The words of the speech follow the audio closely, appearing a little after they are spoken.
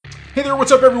Hey there,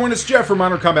 what's up everyone? It's Jeff from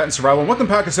Modern Combat and Survival, and welcome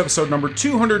back to episode number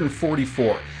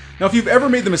 244. Now, if you've ever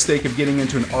made the mistake of getting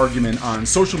into an argument on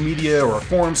social media or a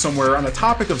forum somewhere on the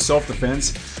topic of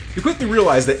self-defense, you quickly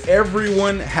realize that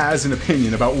everyone has an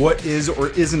opinion about what is or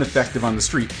isn't effective on the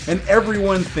street, and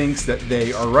everyone thinks that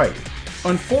they are right.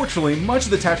 Unfortunately, much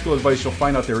of the tactical advice you'll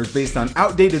find out there is based on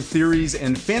outdated theories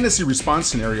and fantasy response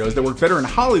scenarios that work better in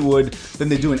Hollywood than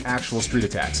they do in actual street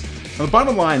attacks. Now, the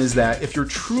bottom line is that if you're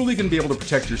truly going to be able to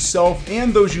protect yourself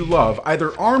and those you love,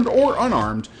 either armed or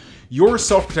unarmed, your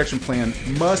self-protection plan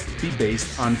must be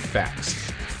based on facts.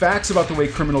 Facts about the way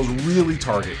criminals really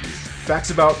target you.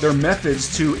 Facts about their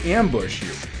methods to ambush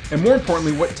you. And more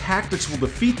importantly, what tactics will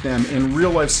defeat them in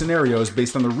real-life scenarios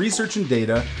based on the research and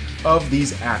data of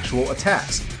these actual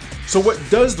attacks. So what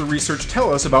does the research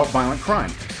tell us about violent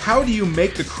crime? How do you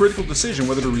make the critical decision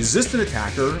whether to resist an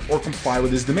attacker or comply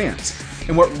with his demands?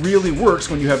 And what really works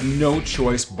when you have no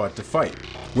choice but to fight?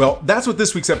 Well, that's what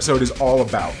this week's episode is all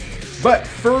about. But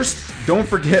first, don't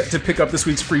forget to pick up this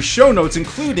week's free show notes,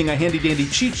 including a handy-dandy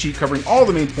cheat sheet covering all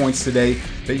the main points today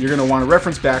that you're going to want to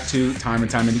reference back to time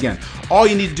and again. All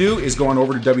you need to do is go on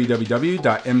over to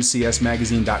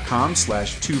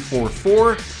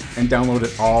www.mcsmagazine.com/244 and download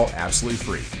it all absolutely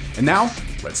free. And now,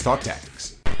 let's talk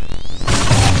tactics.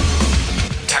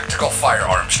 Tactical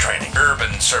firearms training,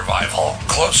 urban survival,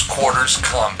 close quarters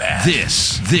combat.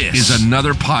 This is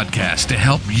another podcast to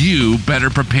help you better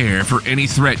prepare for any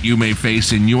threat you may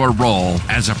face in your role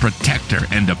as a protector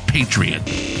and a patriot.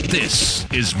 This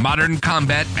is Modern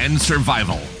Combat and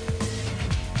Survival.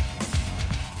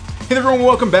 Hey there, everyone,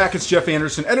 welcome back. It's Jeff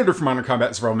Anderson, editor for Modern Combat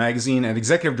and Survival Magazine and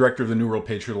executive director of the New World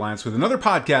Patriot Alliance, with another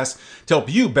podcast to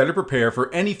help you better prepare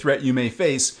for any threat you may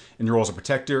face in your role as a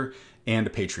protector and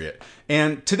a patriot.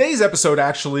 And today's episode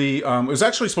it was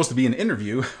actually supposed to be an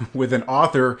interview with an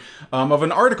author of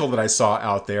an article that I saw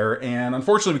out there. And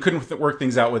unfortunately, we couldn't work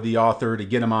things out with the author to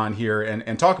get him on here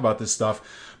and talk about this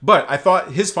stuff. But I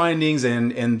thought his findings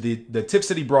and the tips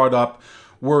that he brought up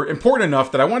were important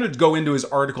enough that I wanted to go into his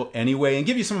article anyway and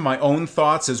give you some of my own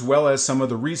thoughts, as well as some of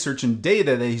the research and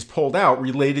data that he's pulled out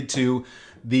related to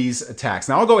these attacks.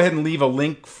 Now, I'll go ahead and leave a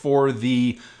link for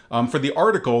the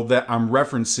article that I'm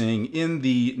referencing in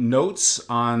the notes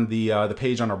on the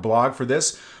page on our blog for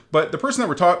this. But the person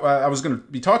that I was going to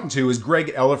be talking to is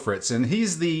Greg Ellifritz, and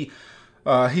he's the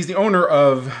owner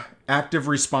of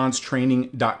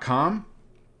ActiveResponseTraining.com.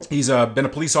 He's been a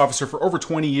police officer for over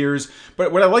 20 years.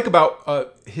 But what I like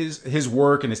about his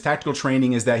work and his tactical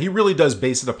training is that he really does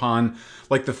base it upon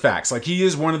like the facts. Like, he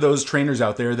is one of those trainers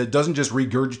out there that doesn't just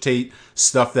regurgitate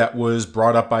stuff that was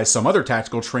brought up by some other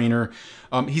tactical trainer.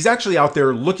 He's actually out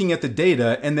there looking at the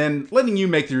data and then letting you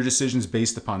make your decisions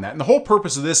based upon that. And the whole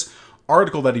purpose of this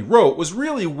article that he wrote was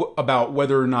really about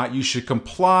whether or not you should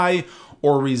comply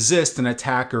or resist an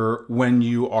attacker when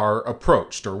you are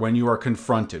approached or when you are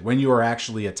confronted, when you are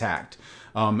actually attacked.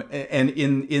 And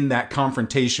in that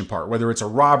confrontation part, whether it's a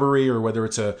robbery or whether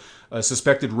it's a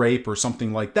suspected rape or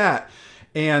something like that.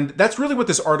 And that's really what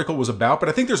this article was about. But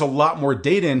I think there's a lot more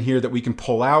data in here that we can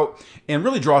pull out and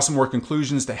really draw some more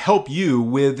conclusions to help you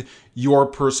with your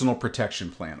personal protection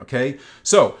plan, okay?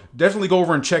 So definitely go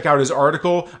over and check out his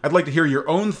article. I'd like to hear your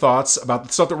own thoughts about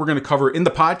the stuff that we're going to cover in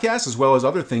the podcast, as well as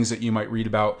other things that you might read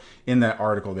about in that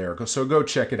article there. So go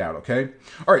check it out, okay?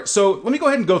 All right, so let me go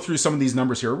ahead and go through some of these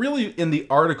numbers here. Really, in the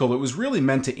article, it was really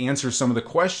meant to answer some of the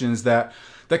questions that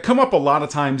come up a lot of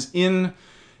times in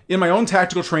my own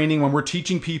tactical training when we're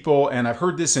teaching people, and I've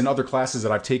heard this in other classes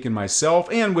that I've taken myself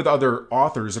and with other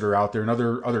authors that are out there and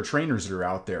other trainers that are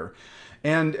out there.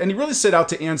 And he really set out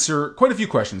to answer quite a few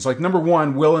questions. Like, number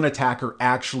one, will an attacker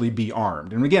actually be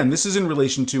armed? And again, this is in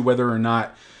relation to whether or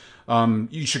not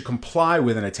you should comply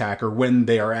with an attacker when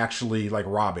they are actually like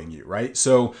robbing you, right?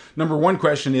 So number one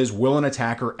question is, will an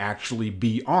attacker actually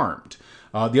be armed?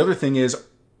 The other thing is,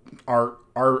 are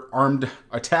armed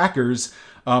attackers,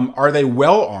 are they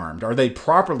well armed? Are they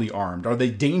properly armed? Are they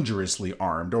dangerously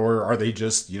armed? Or are they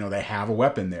just, they have a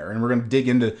weapon there? And we're going to dig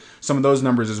into some of those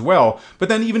numbers as well. But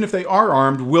then even if they are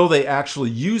armed, will they actually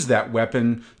use that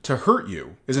weapon to hurt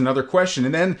you is another question.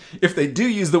 And then if they do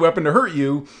use the weapon to hurt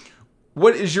you,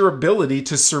 what is your ability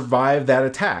to survive that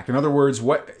attack? In other words,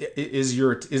 what is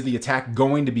the attack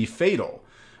going to be fatal?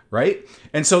 Right?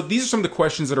 And so these are some of the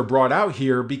questions that are brought out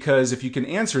here, because if you can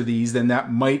answer these, then that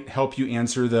might help you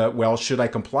answer should I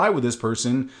comply with this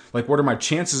person? Like, what are my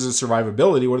chances of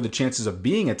survivability? What are the chances of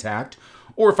being attacked?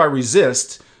 Or if I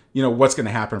resist, what's going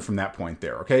to happen from that point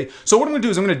there, okay? So what I'm going to do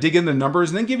is I'm going to dig into the numbers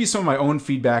and then give you some of my own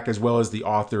feedback as well as the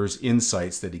author's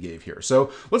insights that he gave here.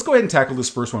 So let's go ahead and tackle this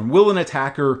first one. Will an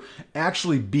attacker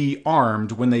actually be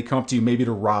armed when they come up to you, maybe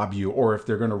to rob you or if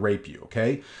they're going to rape you,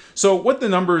 okay? So what the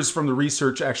numbers from the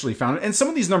research actually found, and some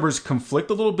of these numbers conflict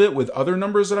a little bit with other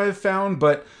numbers that I've found,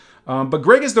 but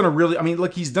Greg has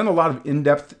done he's done a lot of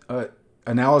in-depth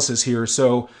analysis here.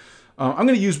 So I'm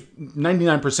going to use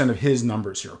 99% of his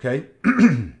numbers here, okay?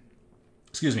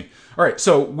 Excuse me. All right,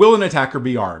 so will an attacker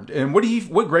be armed? And what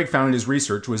Greg found in his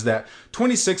research was that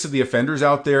 26 of the offenders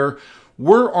out there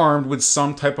were armed with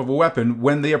some type of a weapon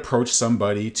when they approached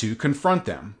somebody to confront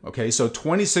them. Okay, so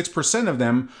 26% of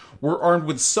them were armed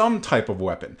with some type of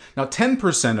weapon. Now,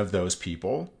 10% of those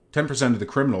people, 10% of the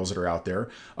criminals that are out there,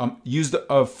 used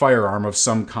a firearm of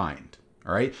some kind.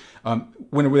 All right,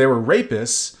 when they were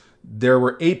rapists, there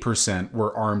were 8%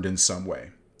 were armed in some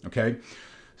way. Okay,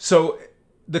 so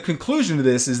the conclusion to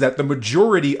this is that the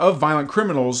majority of violent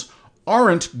criminals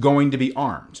aren't going to be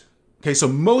armed. Okay, so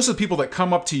most of the people that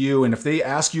come up to you, and if they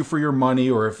ask you for your money,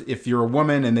 or if you're a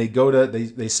woman and they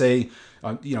say,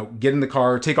 get in the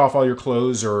car, take off all your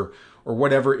clothes, or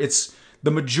whatever, it's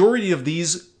the majority of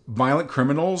these violent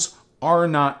criminals are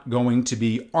not going to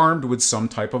be armed with some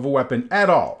type of a weapon at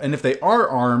all. And if they are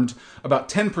armed, about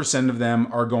 10% of them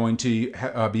are going to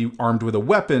be armed with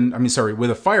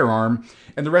with a firearm,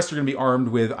 and the rest are going to be armed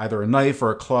with either a knife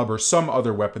or a club or some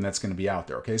other weapon that's going to be out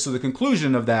there. Okay, so the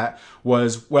conclusion of that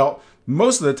was, well,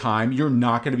 most of the time, you're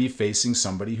not going to be facing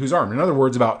somebody who's armed. In other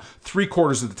words, about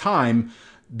 3/4 of the time,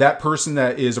 that person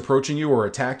that is approaching you or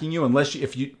attacking you,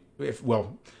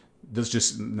 this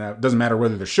just doesn't matter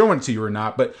whether they're showing it to you or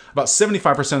not, but about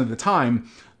 75% of the time,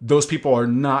 those people are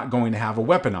not going to have a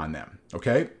weapon on them,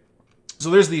 okay? So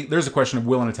there's the question of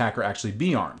will an attacker actually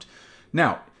be armed?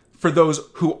 Now, for those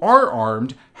who are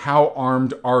armed, how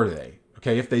armed are they?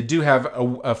 Okay, if they do have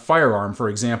a firearm, for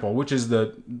example, which is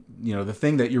the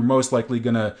thing that you're most likely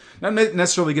not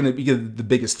necessarily gonna be the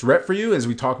biggest threat for you, as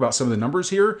we talk about some of the numbers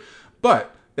here,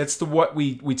 but that's what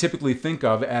we typically think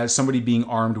of as somebody being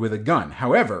armed with a gun.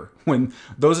 However, when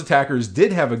those attackers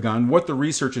did have a gun, what the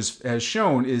research has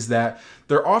shown is that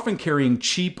they're often carrying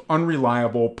cheap,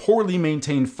 unreliable, poorly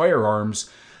maintained firearms.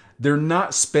 They're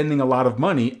not spending a lot of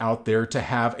money out there to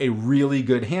have a really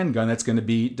good handgun that's going to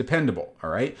be dependable,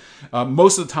 all right?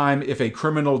 Most of the time, if a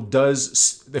criminal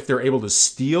if they're able to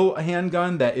steal a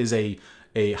handgun that is a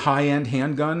high-end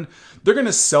handgun, they're going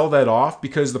to sell that off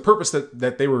because the purpose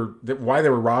why they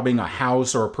were robbing a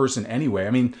house or a person anyway. I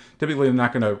mean, typically they're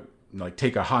not going to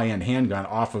take a high-end handgun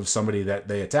off of somebody that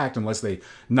they attacked unless they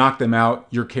knock them out,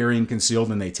 you're carrying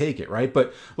concealed, and they take it, right?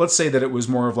 But let's say that it was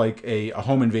more of like a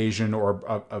home invasion or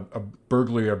a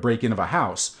burglary, a break-in of a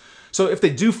house. So if they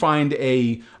do find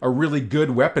a really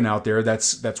good weapon out there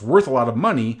that's worth a lot of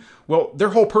money, well, their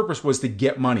whole purpose was to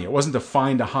get money. It wasn't to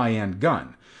find a high-end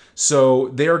gun. So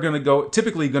they are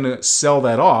typically going to sell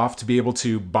that off to be able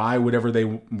to buy whatever they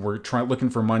were looking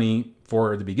for money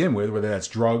for to begin with, whether that's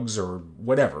drugs or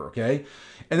whatever, okay?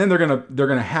 And then they're going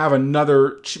to have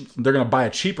they're going to buy a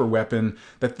cheaper weapon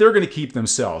that they're going to keep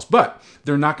themselves, but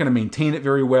they're not going to maintain it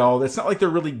very well. It's not like they're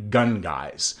really gun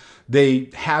guys. They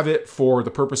have it for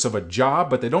the purpose of a job,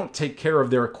 but they don't take care of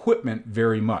their equipment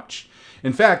very much.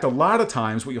 In fact, a lot of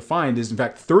times what you'll find is, in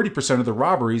fact, 30% of the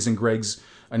robberies in Greg's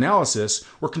analysis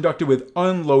were conducted with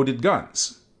unloaded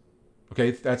guns.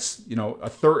 Okay, that's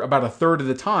about a third of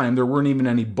the time there weren't even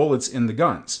any bullets in the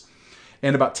guns,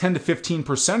 and about 10 to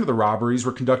 15% of the robberies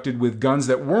were conducted with guns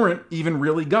that weren't even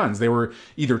really guns. They were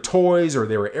either toys or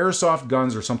they were airsoft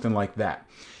guns or something like that.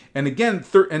 And again,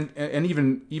 and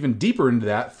even deeper into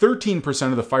that,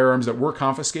 13% of the firearms that were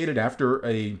confiscated after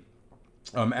a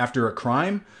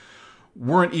crime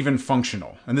weren't even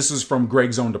functional. And this is from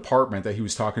Greg's own department that he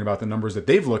was talking about the numbers that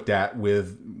they've looked at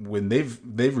when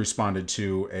they've responded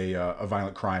to a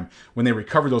violent crime. When they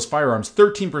recovered those firearms,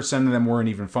 13% of them weren't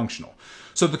even functional.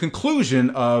 So the conclusion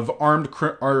of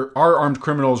are armed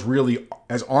criminals really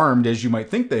as armed as you might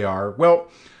think they are? Well,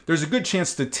 there's a good chance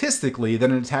statistically that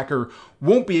an attacker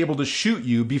won't be able to shoot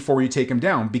you before you take him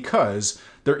down because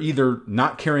they're either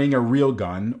not carrying a real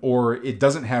gun, or it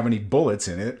doesn't have any bullets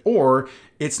in it, or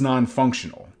it's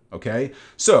non-functional, okay?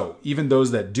 So even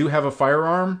those that do have a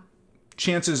firearm,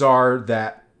 chances are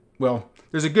that, well,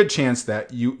 there's a good chance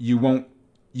that you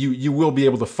will be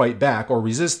able to fight back or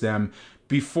resist them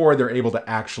before they're able to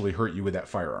actually hurt you with that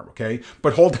firearm, okay?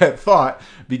 But hold that thought,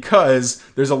 because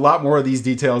there's a lot more of these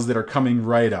details that are coming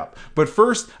right up. But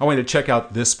first, I want you to check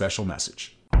out this special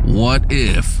message. What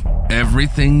if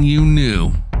everything you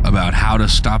knew about how to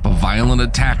stop a violent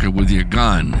attacker with your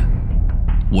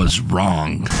gun was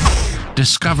wrong?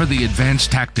 Discover the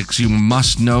advanced tactics you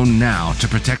must know now to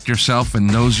protect yourself and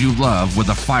those you love with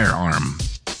a firearm.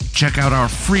 Check out our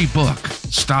free book,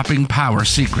 Stopping Power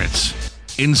Secrets.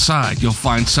 Inside, you'll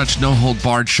find such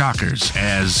no-hold-barred shockers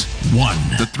as 1.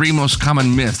 The 3 most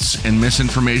common myths and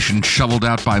misinformation shoveled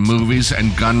out by movies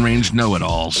and gun range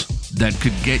know-it-alls that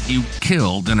could get you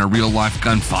killed in a real-life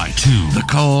gunfight. 2. The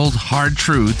cold, hard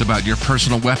truth about your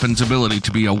personal weapon's ability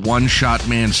to be a one-shot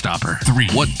man-stopper. 3.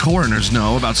 What coroners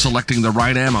know about selecting the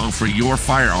right ammo for your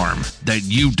firearm that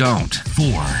you don't.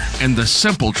 4. And the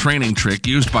simple training trick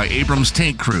used by Abrams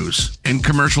tank crews and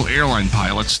commercial airline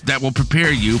pilots that will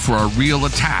prepare you for a real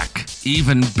attack,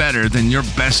 even better than your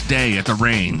best day at the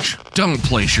range. Don't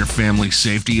place your family's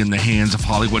safety in the hands of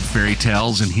Hollywood fairy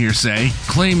tales and hearsay.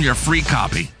 Claim your free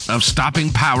copy of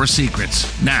Stopping Power Secrets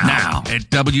now at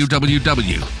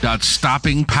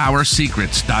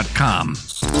www.stoppingpowersecrets.com.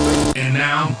 And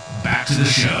now, back to the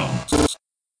show.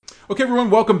 Okay, everyone,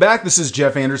 welcome back. This is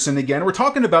Jeff Anderson again. We're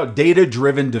talking about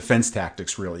data-driven defense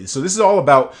tactics, really. So this is all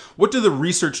about what do the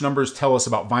research numbers tell us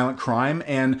about violent crime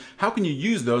and how can you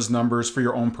use those numbers for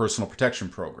your own personal protection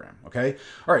program, okay?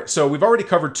 All right, so we've already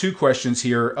covered 2 questions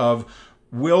here of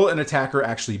will an attacker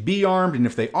actually be armed? And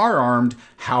if they are armed,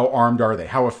 how armed are they?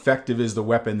 How effective is the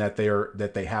weapon that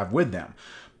they have with them?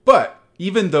 But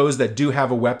even those that do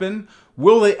have a weapon,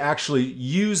 will they actually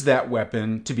use that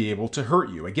weapon to be able to hurt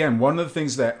you? Again, one of the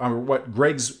things that what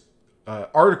Greg's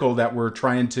article that we're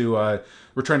trying to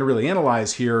really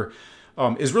analyze here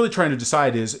is really trying to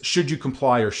decide is should you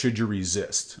comply or should you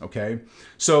resist? Okay,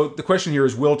 so the question here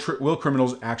is will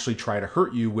criminals actually try to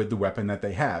hurt you with the weapon that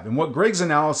they have? And what Greg's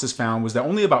analysis found was that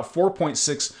only about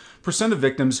 4.6% of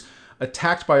victims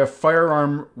attacked by a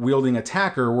firearm-wielding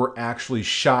attacker were actually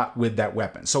shot with that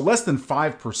weapon. So less than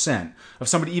 5% of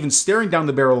somebody even staring down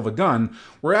the barrel of a gun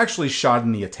were actually shot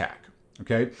in the attack.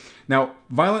 Okay? Now,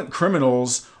 violent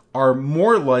criminals are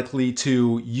more likely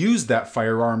to use that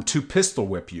firearm to pistol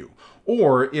whip you.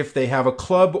 Or if they have a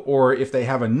club or if they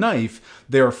have a knife,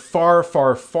 they're far,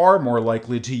 far, far more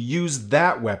likely to use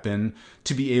that weapon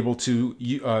to be able to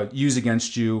use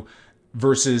against you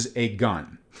versus a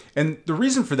gun. And the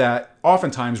reason for that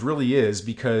oftentimes really is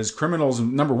because criminals,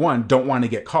 number one, don't want to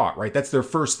get caught, right? That's their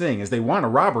first thing is they want a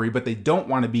robbery, but they don't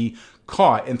want to be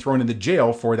caught and thrown into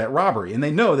jail for that robbery. And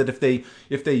they know that if they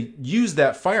use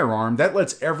that firearm, that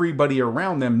lets everybody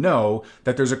around them know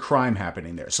that there's a crime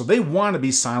happening there. So they want to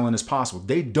be silent as possible.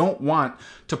 They don't want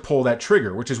to pull that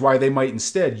trigger, which is why they might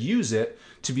instead use it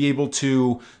to be able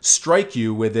to strike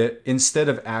you with it instead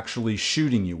of actually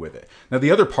shooting you with it. Now,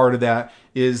 the other part of that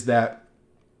is that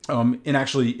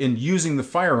in using the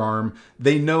firearm,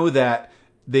 they know that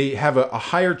they have a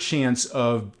higher chance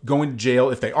of going to jail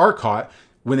if they are caught.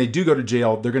 When they do go to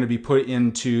jail, they're going to be put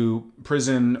into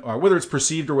prison, whether it's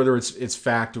perceived or whether it's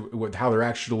fact, with how they're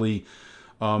actually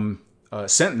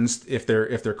sentenced if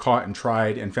they're caught and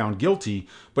tried and found guilty.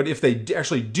 But if they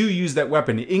actually do use that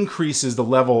weapon, it increases the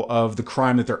level of the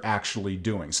crime that they're actually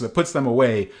doing. So that puts them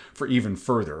away for even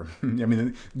further. I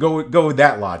mean, go with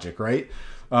that logic, right?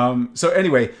 So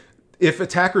anyway, if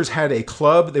attackers had a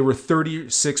club, they were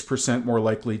 36% more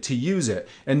likely to use it.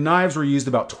 And knives were used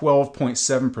about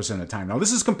 12.7% of the time. Now,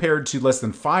 this is compared to less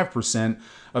than 5%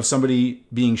 of somebody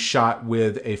being shot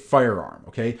with a firearm,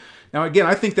 okay? Now, again,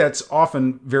 I think that's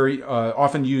often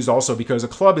often used also because a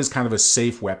club is kind of a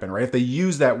safe weapon, right? If they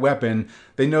use that weapon,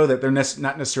 they know that they're not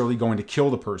necessarily going to kill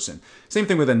the person. Same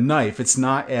thing with a knife. It's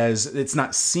not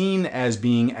seen as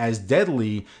being as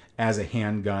deadly as a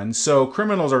handgun. So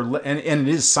criminals are, and it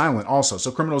is silent also.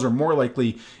 So criminals are more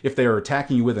likely, if they are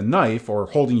attacking you with a knife or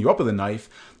holding you up with a knife,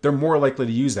 they're more likely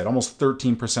to use that, almost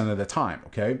 13% of the time,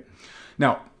 okay?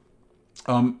 Now,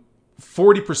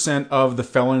 40% of the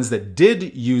felons that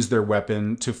did use their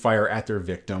weapon to fire at their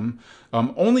victim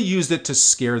only used it to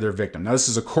scare their victim. Now, this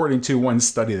is according to one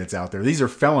study that's out there. These are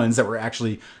felons that were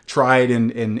actually tried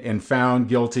and found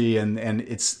guilty, and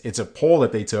it's a poll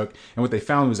that they took, and what they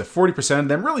found was that 40% of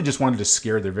them really just wanted to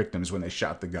scare their victims when they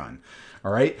shot the gun.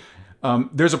 All right?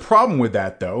 There's a problem with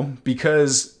that, though,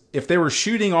 because if they were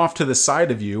shooting off to the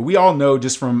side of you, we all know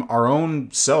just from our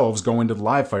own selves going to the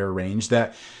live fire range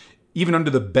that even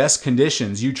under the best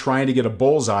conditions, you trying to get a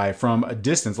bullseye from a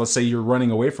distance, let's say you're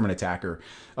running away from an attacker,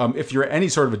 if you're at any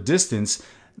sort of a distance,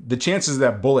 the chances of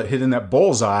that bullet hitting that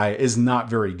bullseye is not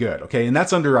very good, okay? And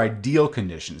that's under ideal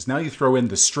conditions. Now you throw in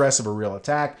the stress of a real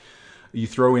attack, you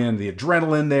throw in the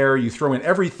adrenaline there, you throw in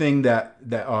everything that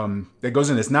goes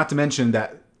in this, not to mention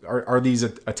that are these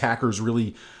attackers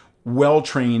really well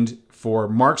trained for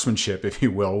marksmanship, if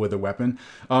you will, with a weapon.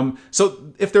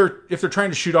 So if they're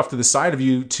trying to shoot off to the side of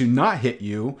you to not hit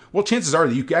you, well, chances are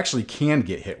that you actually can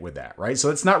get hit with that, right? So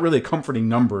it's not really a comforting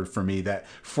number for me that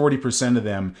 40% of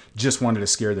them just wanted to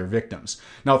scare their victims.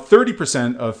 Now,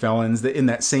 30% of felons in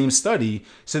that same study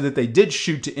said that they did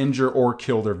shoot to injure or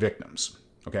kill their victims.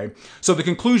 Okay, so the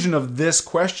conclusion of this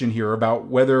question here about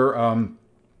whether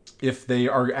if they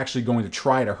are actually going to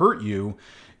try to hurt you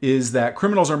is that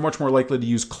criminals are much more likely to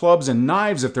use clubs and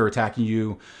knives if they're attacking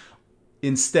you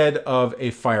instead of a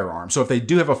firearm. So if they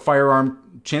do have a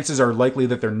firearm, chances are likely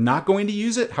that they're not going to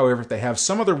use it. However, if they have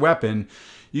some other weapon,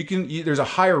 there's a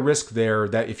higher risk there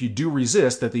that if you do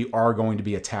resist, that they are going to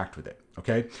be attacked with it.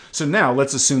 Okay, so now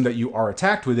let's assume that you are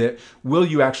attacked with it. Will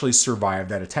you actually survive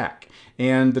that attack?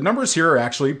 And the numbers here are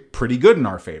actually pretty good in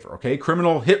our favor. Okay,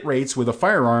 criminal hit rates with a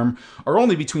firearm are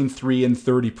only between 3 and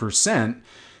 30%.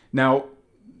 Now,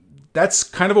 that's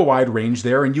kind of a wide range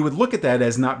there, and you would look at that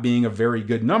as not being a very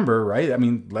good number, right? I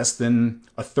mean, less than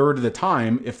a third of the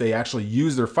time, if they actually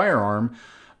use their firearm,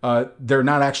 they're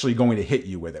not actually going to hit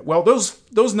you with it. Well,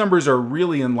 those numbers are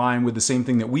really in line with the same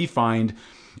thing that we find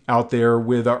out there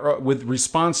with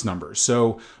response numbers.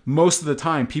 So most of the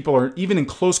time, people are, even in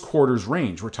close quarters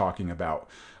range, we're talking about,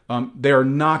 they are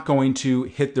not going to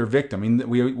hit their victim. I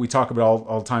mean, we talk about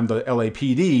all the time the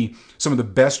LAPD, some of the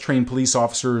best trained police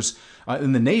officers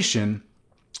in the nation,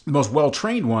 the most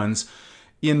well-trained ones,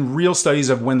 in real studies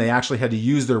of when they actually had to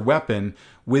use their weapon,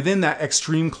 within that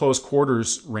extreme close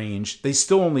quarters range, they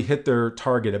still only hit their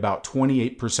target about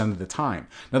 28% of the time.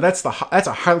 Now that's a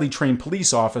highly trained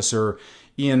police officer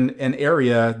in an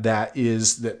area that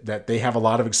they have a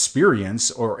lot of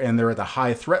experience and they're at the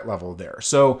high threat level there.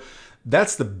 So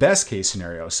that's the best case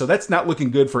scenario. So that's not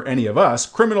looking good for any of us.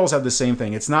 Criminals have the same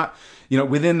thing. It's not,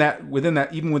 within that,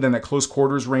 even within that close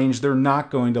quarters range, they're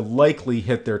not going to likely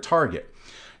hit their target.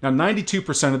 Now,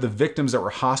 92% of the victims that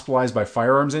were hospitalized by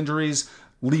firearms injuries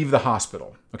leave the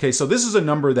hospital. Okay, so this is a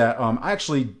number that I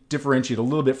actually differentiate a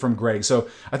little bit from Greg. So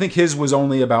I think his was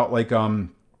only about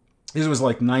his was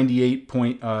like 98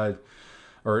 point,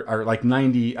 or like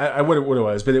 90, what it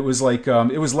was, but it was like,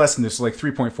 it was less than this, like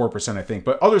 3.4%, I think.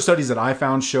 But other studies that I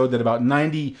found showed that about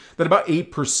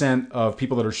 8% of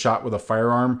people that are shot with a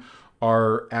firearm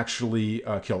are actually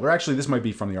killed. Or actually, this might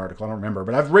be from the article, I don't remember,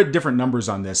 but I've read different numbers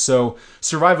on this. So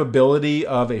survivability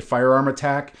of a firearm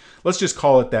attack, let's just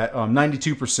call it that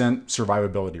 92%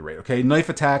 survivability rate, okay? Knife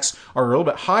attacks are a little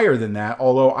bit higher than that,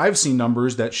 although I've seen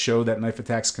numbers that show that knife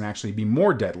attacks can actually be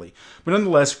more deadly. But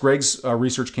nonetheless, Greg's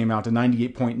research came out to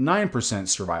 98.9%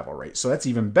 survival rate, so that's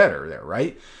even better there,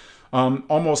 right?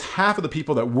 Almost half of the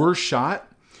people that were shot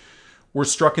were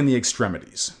struck in the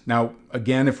extremities. Now,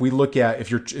 again, if we look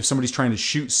at if somebody's trying to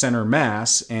shoot center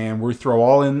mass, and we throw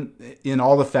all in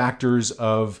all the factors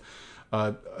of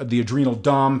the adrenal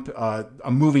dump,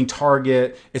 a moving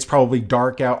target, it's probably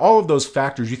dark out, all of those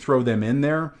factors, you throw them in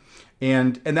there,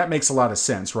 and that makes a lot of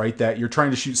sense, right? That you're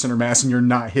trying to shoot center mass and you're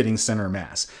not hitting center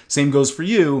mass. Same goes for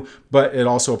you, but it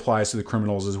also applies to the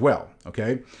criminals as well,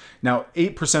 okay? Now,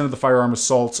 8% of the firearm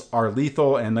assaults are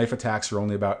lethal, and knife attacks are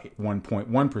only about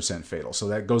 1.1% fatal. So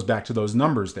that goes back to those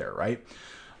numbers there, right?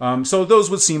 So those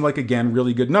would seem like, again,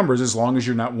 really good numbers as long as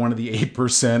you're not one of the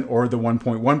 8% or the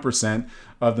 1.1%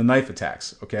 of the knife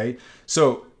attacks, okay?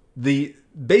 So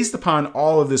based upon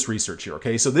all of this research here,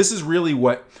 okay, so this is really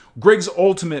what Greg's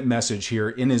ultimate message here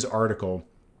in his article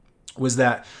was,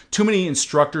 that too many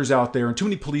instructors out there and too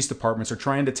many police departments are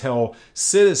trying to tell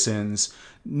citizens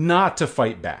not to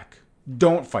fight back.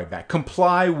 Don't fight back.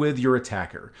 Comply with your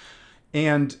attacker.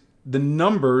 And the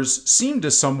numbers seem to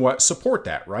somewhat support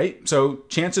that, right? So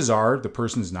chances are the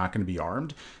person is not going to be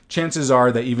armed. Chances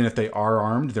are that even if they are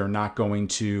armed, they're not going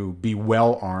to be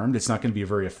well armed. It's not going to be a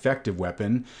very effective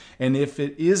weapon. And if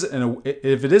it is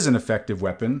an effective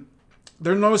weapon,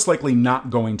 they're most likely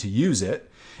not going to use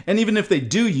it. And even if they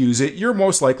do use it, you're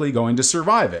most likely going to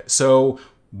survive it. So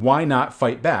why not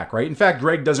fight back, right? In fact,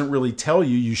 Greg doesn't really tell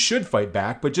you should fight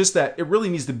back, but just that it really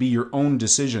needs to be your own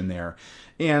decision there.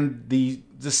 And the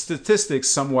statistics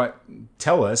somewhat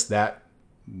tell us that,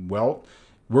 well,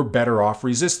 we're better off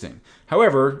resisting.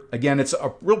 However, again, it's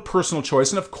a real personal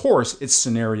choice, and of course, it's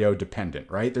scenario dependent,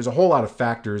 right? There's a whole lot of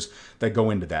factors that go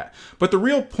into that. But the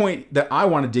real point that I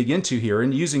want to dig into here,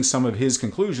 and using some of his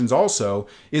conclusions also,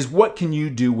 is what can you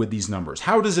do with these numbers?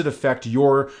 How does it affect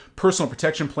your personal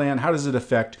protection plan? How does it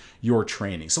affect your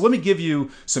training? So let me give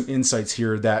you some insights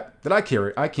here that I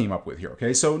came up with here,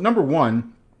 okay? So number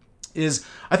one is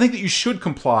I think that you should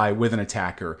comply with an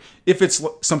attacker if it's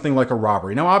something like a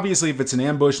robbery. Now, obviously, if it's an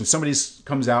ambush and somebody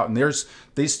comes out and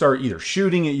they start either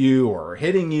shooting at you or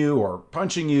hitting you or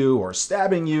punching you or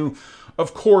stabbing you,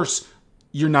 of course,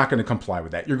 you're not going to comply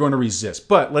with that. You're going to resist.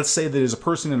 But let's say that there's a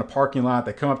person in a parking lot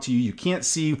that come up to you. You can't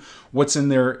see what's in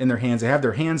their hands. They have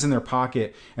their hands in their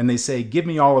pocket and they say, "Give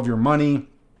me all of your money.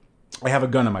 I have a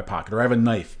gun in my pocket, or I have a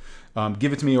knife.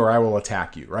 Give it to me or I will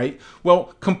attack you," right?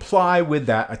 Well, comply with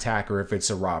that attacker if it's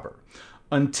a robber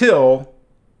until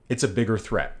it's a bigger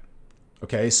threat.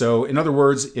 Okay, so in other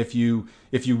words, if you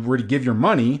were to give your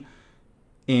money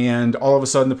and all of a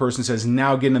sudden the person says,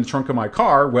 "Now get in the trunk of my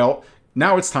car," well,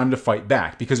 now it's time to fight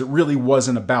back because it really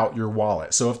wasn't about your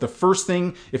wallet. So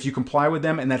if you comply with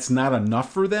them and that's not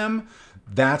enough for them,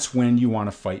 that's when you want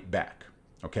to fight back.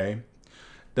 Okay?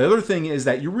 The other thing is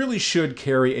that you really should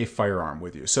carry a firearm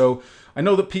with you. So I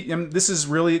know that this is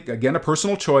really, again, a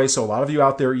personal choice. So a lot of you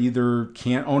out there either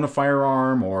can't own a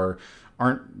firearm or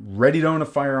aren't ready to own a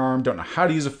firearm, don't know how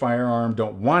to use a firearm,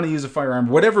 don't want to use a firearm.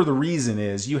 Whatever the reason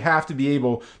is, you have to be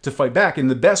able to fight back. And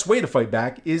the best way to fight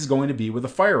back is going to be with a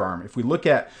firearm. If we look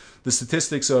at the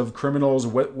statistics of criminals,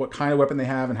 what kind of weapon they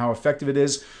have and how effective it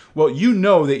is, well, you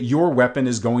know that your weapon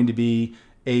is going to be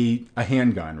a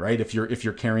handgun, right? If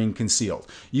you're carrying concealed,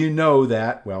 you know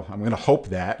that, well, I'm going to hope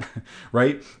that,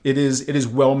 right? It is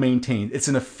well maintained. It's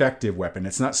an effective weapon.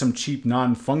 It's not some cheap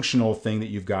non-functional thing that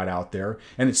you've got out there.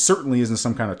 And it certainly isn't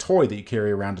some kind of toy that you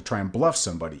carry around to try and bluff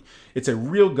somebody. It's a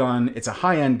real gun. It's a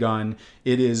high-end gun.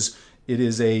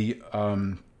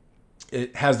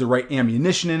 It has the right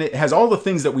ammunition in it. It has all the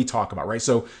things that we talk about, right?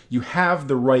 So you have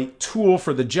the right tool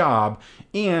for the job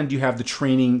and you have the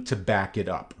training to back it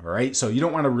up, all right? So you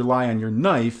don't want to rely on your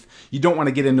knife. You don't want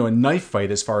to get into a knife fight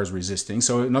as far as resisting.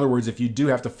 So in other words, if you do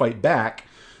have to fight back,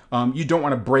 you don't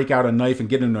want to break out a knife and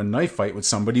get into a knife fight with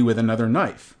somebody with another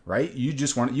knife, right?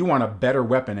 You want a better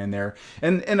weapon in there.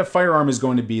 And a firearm is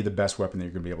going to be the best weapon that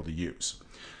you're going to be able to use.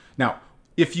 Now,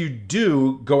 if you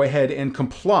do go ahead and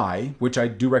comply, which I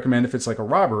do recommend if it's like a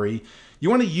robbery, you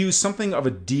want to use something of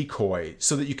a decoy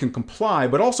so that you can comply,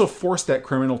 but also force that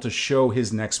criminal to show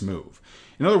his next move.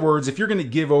 In other words, if you're going to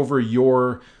give over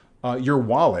your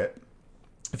wallet,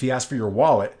 if he asks for your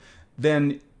wallet,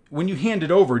 then when you hand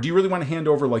it over, do you really want to hand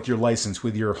over like your license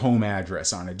with your home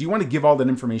address on it? Do you want to give all that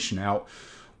information out?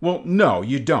 Well, no,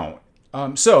 you don't.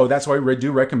 So that's why I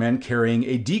do recommend carrying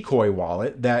a decoy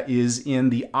wallet that is in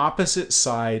the opposite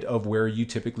side of where you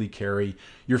typically carry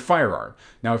your firearm.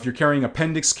 Now, if you're carrying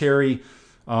appendix carry,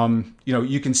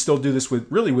 you can still do this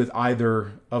with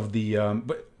either of the.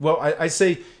 I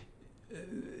say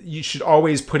you should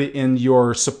always put it in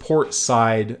your support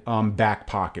side back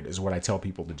pocket is what I tell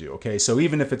people to do. Okay, so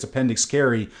even if it's appendix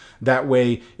carry, that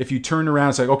way if you turn around,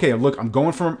 it's like, okay, look, I'm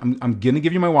going to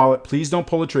give you my wallet. Please don't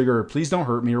pull the trigger, or please don't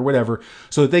hurt me, or whatever,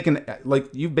 so that they can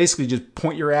you basically just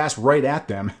point your ass right at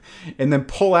them, and then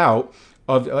pull out.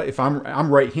 If I'm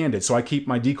right-handed, so I keep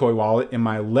my decoy wallet in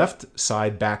my left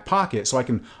side back pocket, so I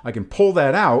can pull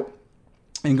that out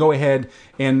and go ahead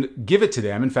and give it to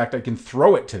them. In fact, I can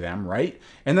throw it to them, right?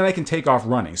 And then I can take off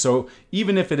running. So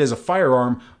even if it is a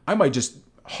firearm, I might just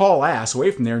haul ass away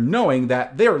from there, knowing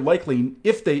that they're likely,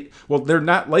 they're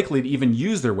not likely to even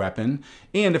use their weapon.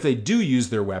 And if they do use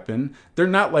their weapon, they're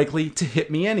not likely to hit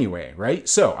me anyway, right?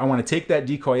 So I want to take that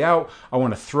decoy out. I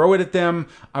want to throw it at them.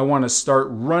 I want to start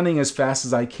running as fast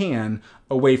as I can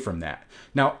away from that.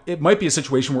 Now, it might be a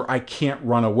situation where I can't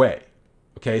run away.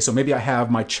 Okay, so maybe I have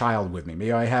my child with me.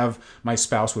 Maybe I have my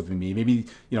spouse with me. Maybe,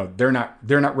 they're not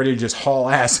ready to just haul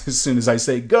ass as soon as I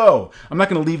say go. I'm not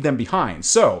going to leave them behind.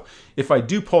 So if I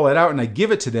do pull it out and I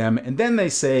give it to them, and then they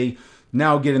say,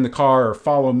 now get in the car or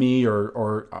follow me,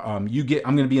 or I'm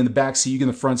going to be in the back seat, you get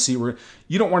in the front seat, where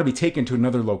you don't want to be taken to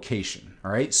another location.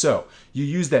 All right, so you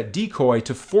use that decoy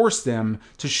to force them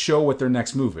to show what their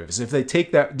next move is. If they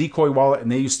take that decoy wallet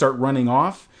and they start running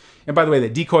off, and by the way, the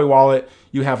decoy wallet,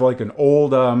 you have like an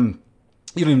old, you don't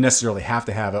even necessarily have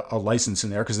to have a license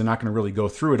in there because they're not going to really go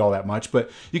through it all that much,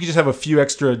 but you can just have a few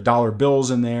extra dollar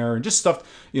bills in there and just stuff,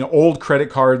 old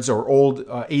credit cards or old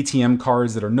ATM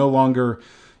cards that are no longer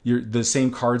the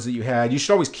same cards that you had. You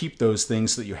should always keep those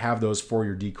things so that you have those for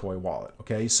your decoy wallet,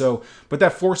 okay? So, but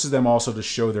that forces them also to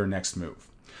show their next move.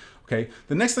 Okay.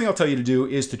 The next thing I'll tell you to do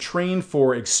is to train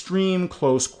for extreme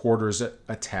close quarters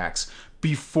attacks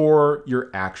before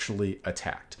you're actually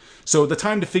attacked. So the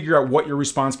time to figure out what your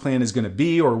response plan is going to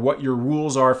be or what your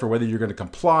rules are for whether you're going to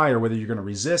comply or whether you're going to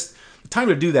resist, the time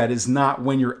to do that is not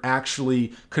when you're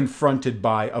actually confronted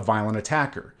by a violent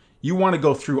attacker. You want to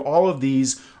go through all of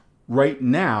these right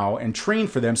now and train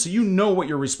for them so you know what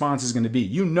your response is going to be.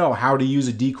 You know how to use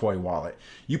a decoy wallet.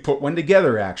 You put one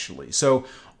together, actually. So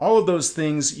all of those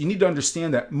things, you need to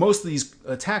understand that most of these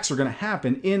attacks are going to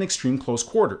happen in extreme close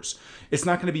quarters. It's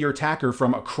not going to be your attacker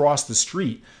from across the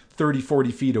street 30,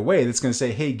 40 feet away that's going to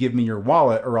say, hey, give me your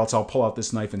wallet, or else I'll pull out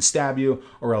this knife and stab you,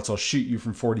 or else I'll shoot you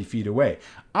from 40 feet away.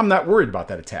 I'm not worried about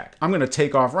that attack. I'm going to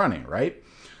take off running, right?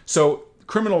 So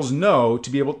criminals know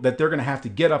that they're going to have to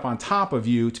get up on top of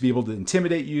you to be able to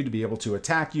intimidate you, to be able to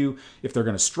attack you. If they're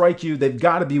going to strike you, they've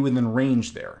got to be within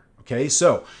range there. Okay,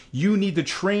 so you need to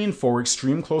train for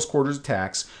extreme close quarters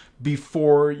attacks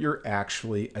before you're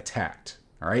actually attacked.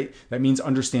 All right, that means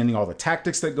understanding all the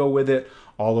tactics that go with it,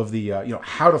 all of the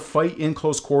how to fight in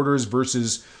close quarters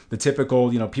versus the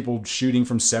typical people shooting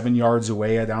from 7 yards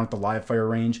away down at the live fire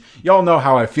range. Y'all know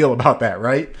how I feel about that,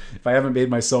 right? If I haven't made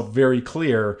myself very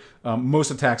clear,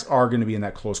 most attacks are going to be in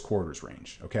that close quarters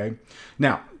range. Okay,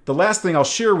 now the last thing I'll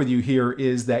share with you here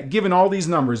is that given all these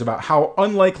numbers about how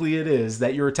unlikely it is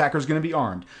that your attacker is going to be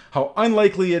armed, how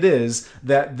unlikely it is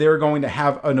that they're going to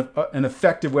have an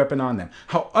effective weapon on them,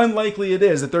 how unlikely it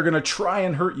is that they're going to try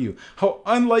and hurt you, how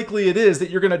unlikely it is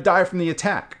that you're going to die from the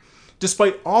attack.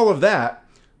 Despite all of that,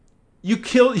 you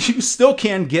still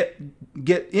can get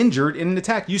injured in an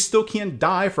attack. You still can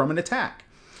die from an attack.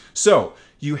 So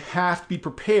you have to be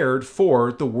prepared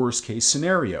for the worst case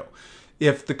scenario.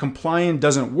 If the compliant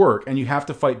doesn't work and you have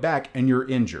to fight back and you're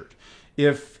injured,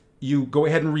 if you go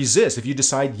ahead and resist, if you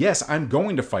decide, yes, I'm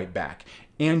going to fight back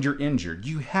and you're injured,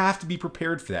 you have to be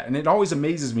prepared for that. And it always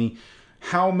amazes me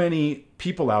how many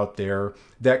people out there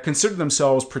that consider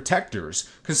themselves protectors,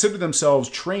 consider themselves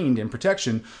trained in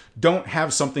protection, don't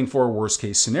have something for a worst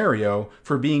case scenario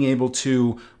for being able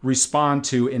to respond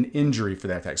to an injury for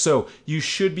that attack. So you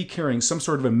should be carrying some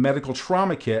sort of a medical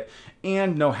trauma kit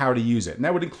and know how to use it. And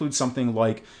that would include something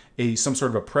like some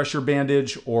sort of a pressure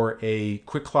bandage or a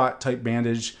quick clot type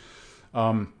bandage.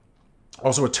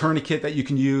 Also a tourniquet that you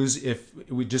can use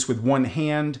just with one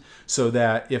hand, so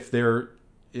that if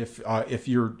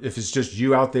it's just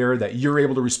you out there, that you're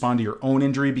able to respond to your own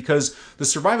injury, because the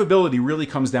survivability really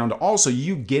comes down to also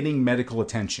you getting medical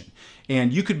attention.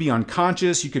 And you could be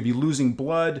unconscious, you could be losing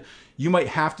blood, you might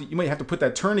have to put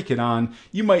that tourniquet on,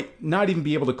 you might not even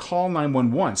be able to call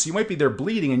 911. So you might be there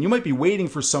bleeding and you might be waiting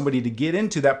for somebody to get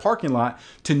into that parking lot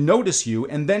to notice you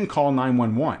and then call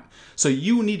 911. So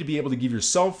you need to be able to give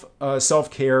yourself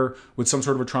self-care with some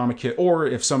sort of a trauma kit, or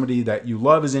if somebody that you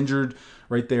love is injured,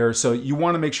 right there. So you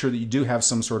want to make sure that you do have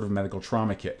some sort of medical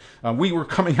trauma kit. We were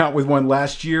coming out with one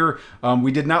last year.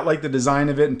 We did not like the design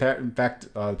of it. In fact,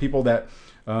 people that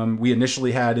we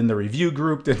initially had in the review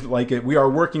group didn't like it. We are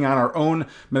working on our own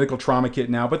medical trauma kit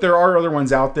now, but there are other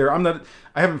ones out there. I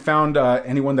haven't found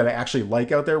anyone that I actually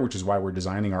like out there, which is why we're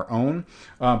designing our own.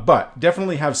 But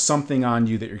definitely have something on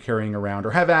you that you're carrying around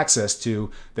or have access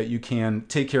to that you can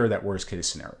take care of that worst case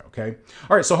scenario. Okay.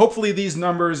 All right. So hopefully these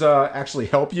numbers actually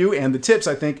help you. And the tips,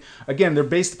 I think, again, they're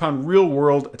based upon real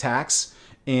world attacks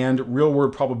and real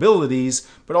world probabilities,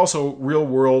 but also real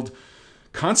world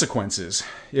consequences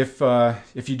if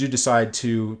you do decide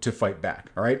to fight back.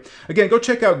 All right. Again, go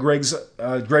check out Greg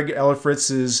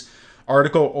Ellerfritz's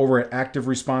article over at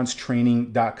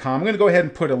activeresponsetraining.com. I'm going to go ahead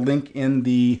and put a link in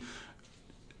the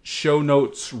show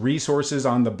notes resources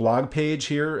on the blog page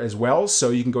here as well, so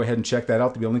you can go ahead and check that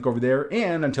out. There'll be a link over there.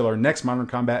 And until our next Modern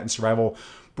Combat and Survival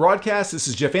broadcast, this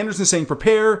is Jeff Anderson saying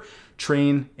prepare,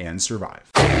 train, and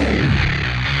survive.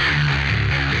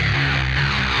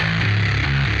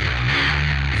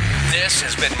 This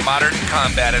has been Modern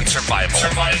Combat and Survival.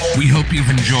 We hope you've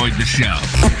enjoyed the show.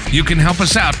 You can help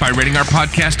us out by rating our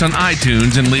podcast on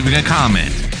iTunes and leaving a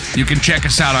comment. You can check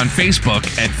us out on Facebook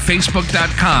at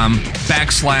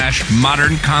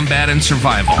facebook.com/Modern Combat and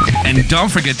Survival. And don't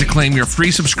forget to claim your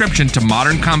free subscription to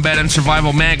Modern Combat and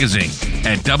Survival magazine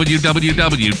at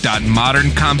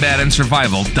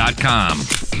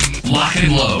www.moderncombatandsurvival.com. Lock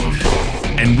and load.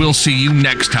 And we'll see you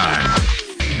next time.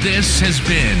 This has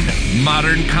been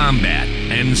Modern Combat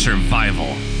and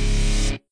Survival.